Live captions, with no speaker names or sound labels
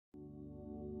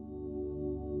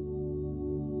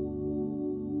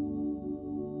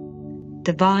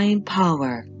Divine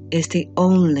power is the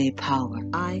only power.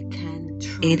 I can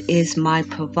trust. It is my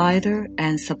provider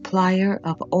and supplier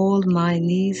of all my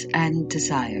needs and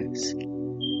desires.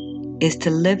 Its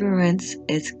deliverance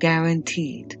is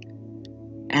guaranteed,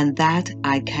 and that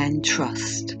I can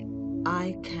trust.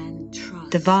 I can trust.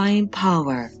 Divine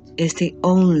power is the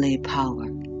only power.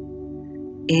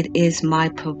 It is my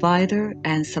provider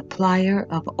and supplier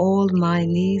of all my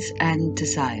needs and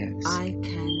desires. I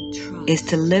can trust. Its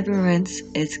deliverance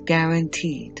is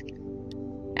guaranteed,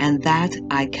 and that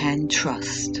I can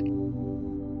trust.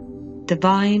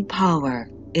 Divine power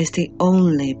is the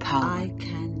only power. I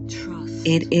can trust.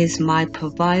 It is my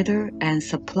provider and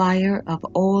supplier of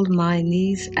all my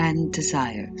needs and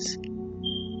desires.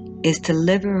 Its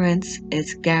deliverance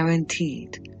is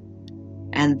guaranteed,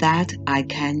 and that I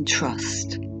can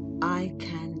trust. I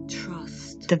can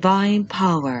trust. Divine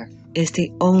power is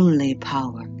the only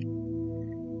power.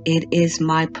 It is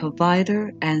my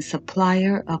provider and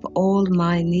supplier of all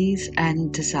my needs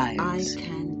and desires. I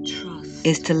can trust.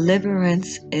 Its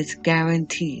deliverance is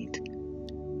guaranteed,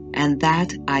 and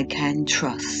that I can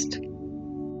trust.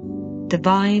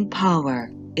 Divine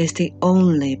power is the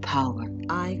only power.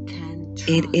 I can trust.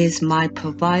 It is my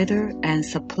provider and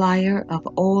supplier of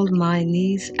all my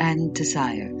needs and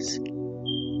desires.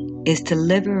 Its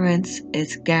deliverance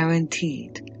is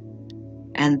guaranteed,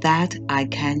 and that I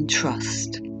can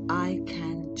trust. I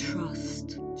can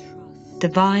trust.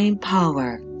 Divine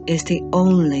power is the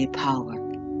only power.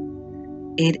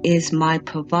 It is my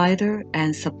provider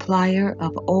and supplier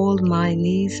of all my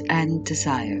needs and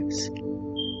desires.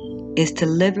 Its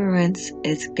deliverance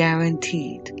is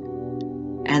guaranteed,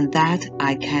 and that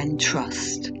I can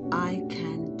trust. I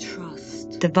can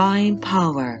trust. Divine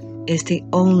power is the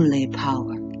only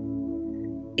power.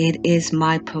 It is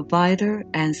my provider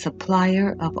and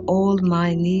supplier of all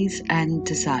my needs and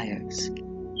desires.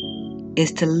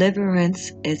 Its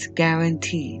deliverance is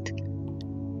guaranteed,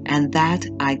 and that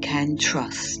I can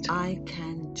trust. I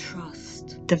can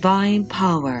trust. Divine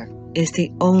power is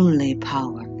the only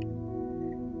power.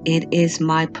 It is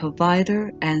my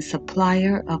provider and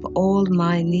supplier of all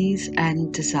my needs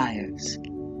and desires.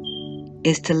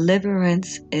 Its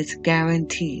deliverance is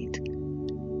guaranteed,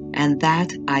 and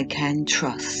that I can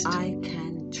trust. I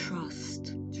can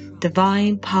trust.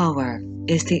 Divine power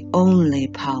is the only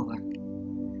power.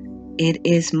 It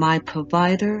is my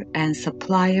provider and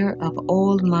supplier of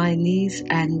all my needs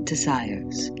and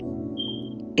desires.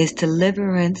 Its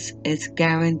deliverance is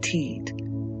guaranteed,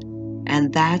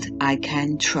 and that I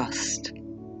can trust.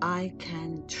 I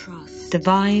can trust.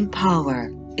 Divine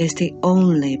power is the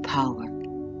only power.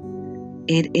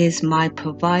 It is my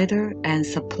provider and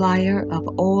supplier of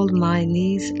all my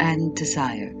needs and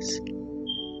desires.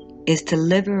 Its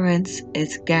deliverance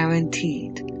is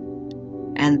guaranteed,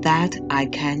 and that I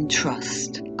can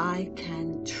trust. I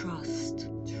can trust.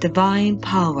 Divine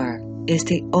power is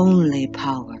the only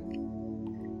power.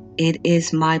 It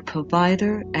is my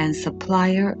provider and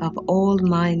supplier of all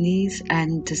my needs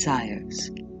and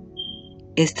desires.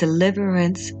 Its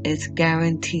deliverance is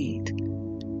guaranteed,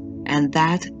 and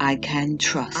that I can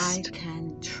trust. I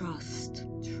can trust.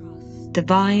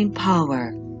 Divine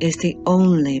power is the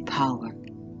only power.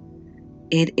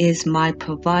 It is my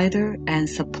provider and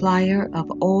supplier of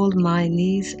all my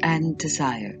needs and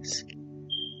desires.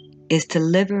 Its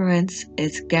deliverance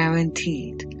is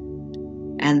guaranteed,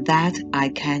 and that I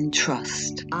can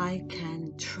trust. I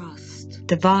can trust.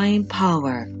 Divine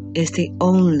power is the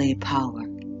only power.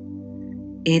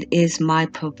 It is my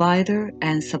provider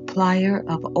and supplier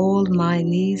of all my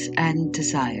needs and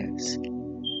desires.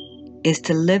 Its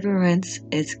deliverance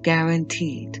is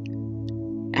guaranteed,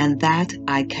 and that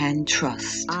I can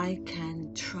trust. I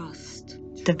can trust.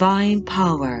 Divine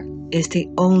power is the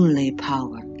only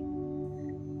power.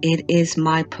 It is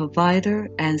my provider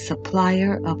and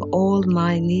supplier of all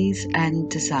my needs and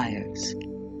desires.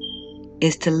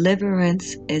 Its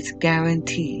deliverance is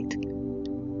guaranteed,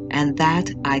 and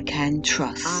that I can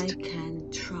trust. I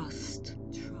can trust.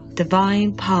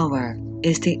 Divine power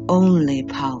is the only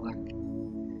power.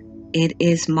 It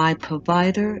is my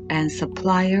provider and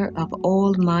supplier of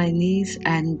all my needs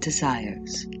and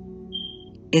desires.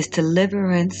 Its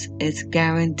deliverance is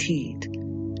guaranteed,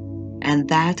 and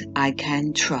that I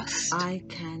can trust. I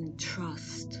can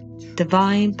trust.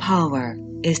 Divine power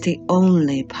is the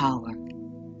only power.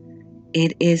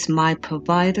 It is my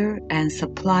provider and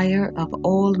supplier of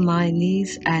all my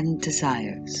needs and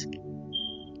desires.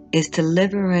 Its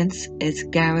deliverance is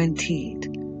guaranteed,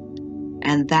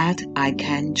 and that I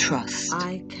can trust.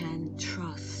 I can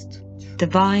trust.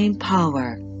 Divine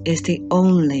power is the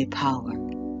only power.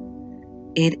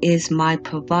 It is my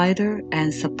provider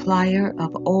and supplier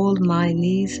of all my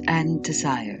needs and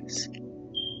desires.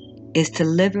 Its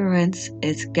deliverance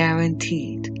is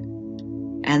guaranteed,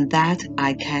 and that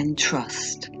I can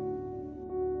trust.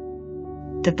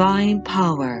 Divine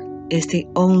power is the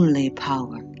only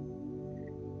power.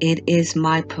 It is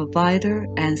my provider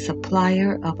and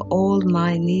supplier of all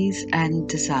my needs and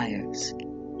desires.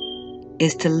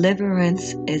 Its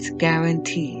deliverance is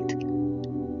guaranteed,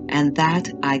 and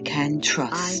that I can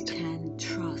trust. I can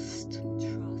trust.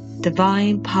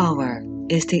 Divine power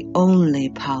is the only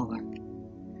power.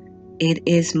 It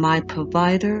is my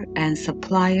provider and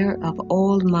supplier of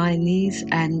all my needs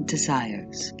and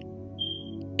desires.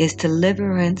 Its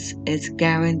deliverance is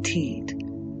guaranteed,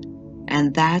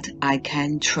 and that I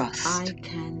can trust. I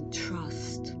can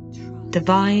trust.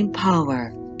 Divine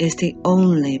power is the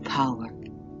only power.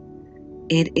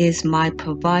 It is my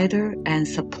provider and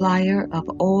supplier of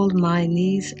all my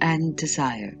needs and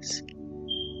desires.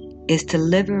 Its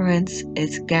deliverance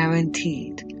is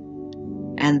guaranteed,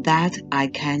 and that I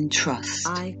can trust.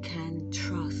 I can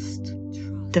trust.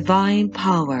 Divine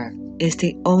power is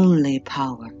the only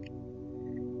power.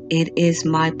 It is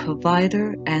my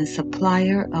provider and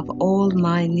supplier of all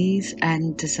my needs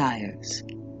and desires.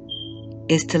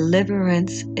 Its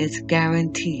deliverance is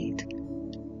guaranteed,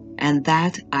 and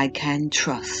that I can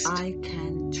trust. I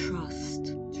can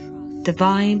trust.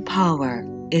 Divine power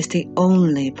is the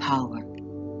only power.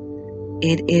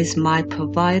 It is my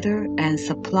provider and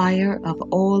supplier of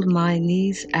all my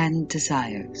needs and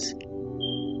desires.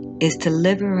 Its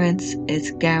deliverance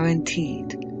is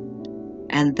guaranteed,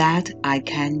 and that I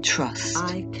can trust.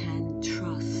 I can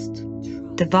trust.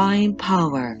 Divine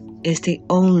power is the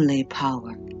only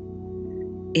power.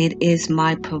 It is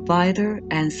my provider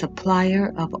and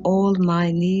supplier of all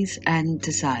my needs and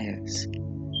desires.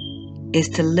 Its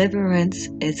deliverance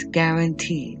is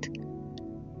guaranteed,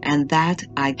 and that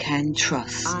I can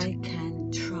trust. I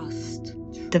can trust.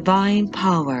 Divine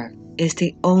power is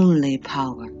the only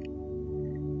power.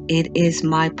 It is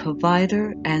my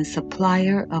provider and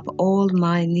supplier of all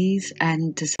my needs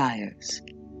and desires.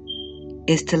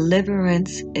 Its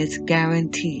deliverance is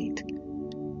guaranteed,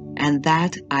 and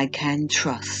that I can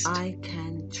trust. I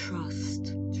can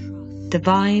trust.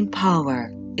 Divine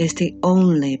power is the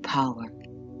only power.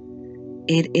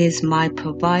 It is my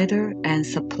provider and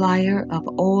supplier of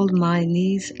all my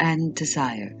needs and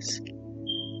desires.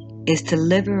 Its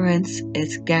deliverance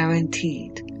is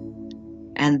guaranteed,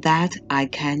 and that I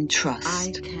can trust.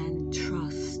 I can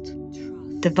trust.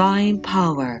 Divine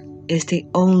power is the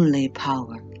only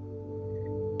power.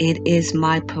 It is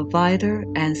my provider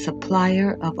and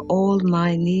supplier of all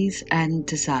my needs and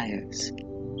desires.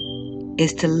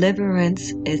 Its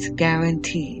deliverance is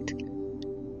guaranteed,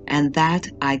 and that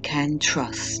I can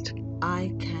trust.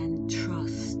 I can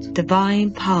trust.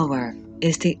 Divine power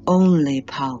is the only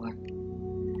power.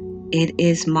 It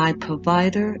is my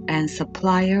provider and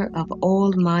supplier of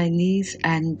all my needs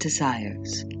and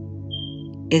desires.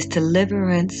 Its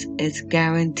deliverance is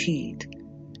guaranteed,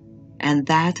 and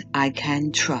that I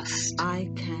can trust. I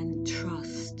can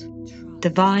trust.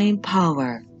 Divine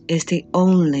power is the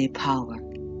only power.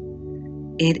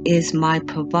 It is my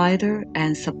provider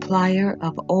and supplier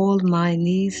of all my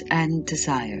needs and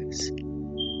desires.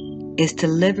 Its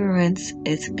deliverance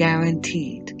is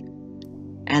guaranteed,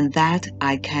 and that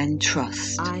I can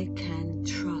trust. I can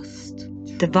trust.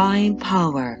 Divine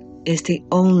power is the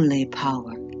only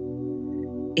power.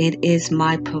 It is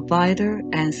my provider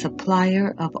and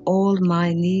supplier of all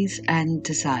my needs and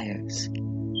desires.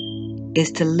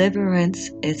 Its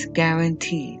deliverance is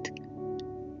guaranteed,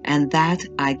 and that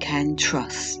I can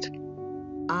trust.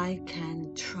 I can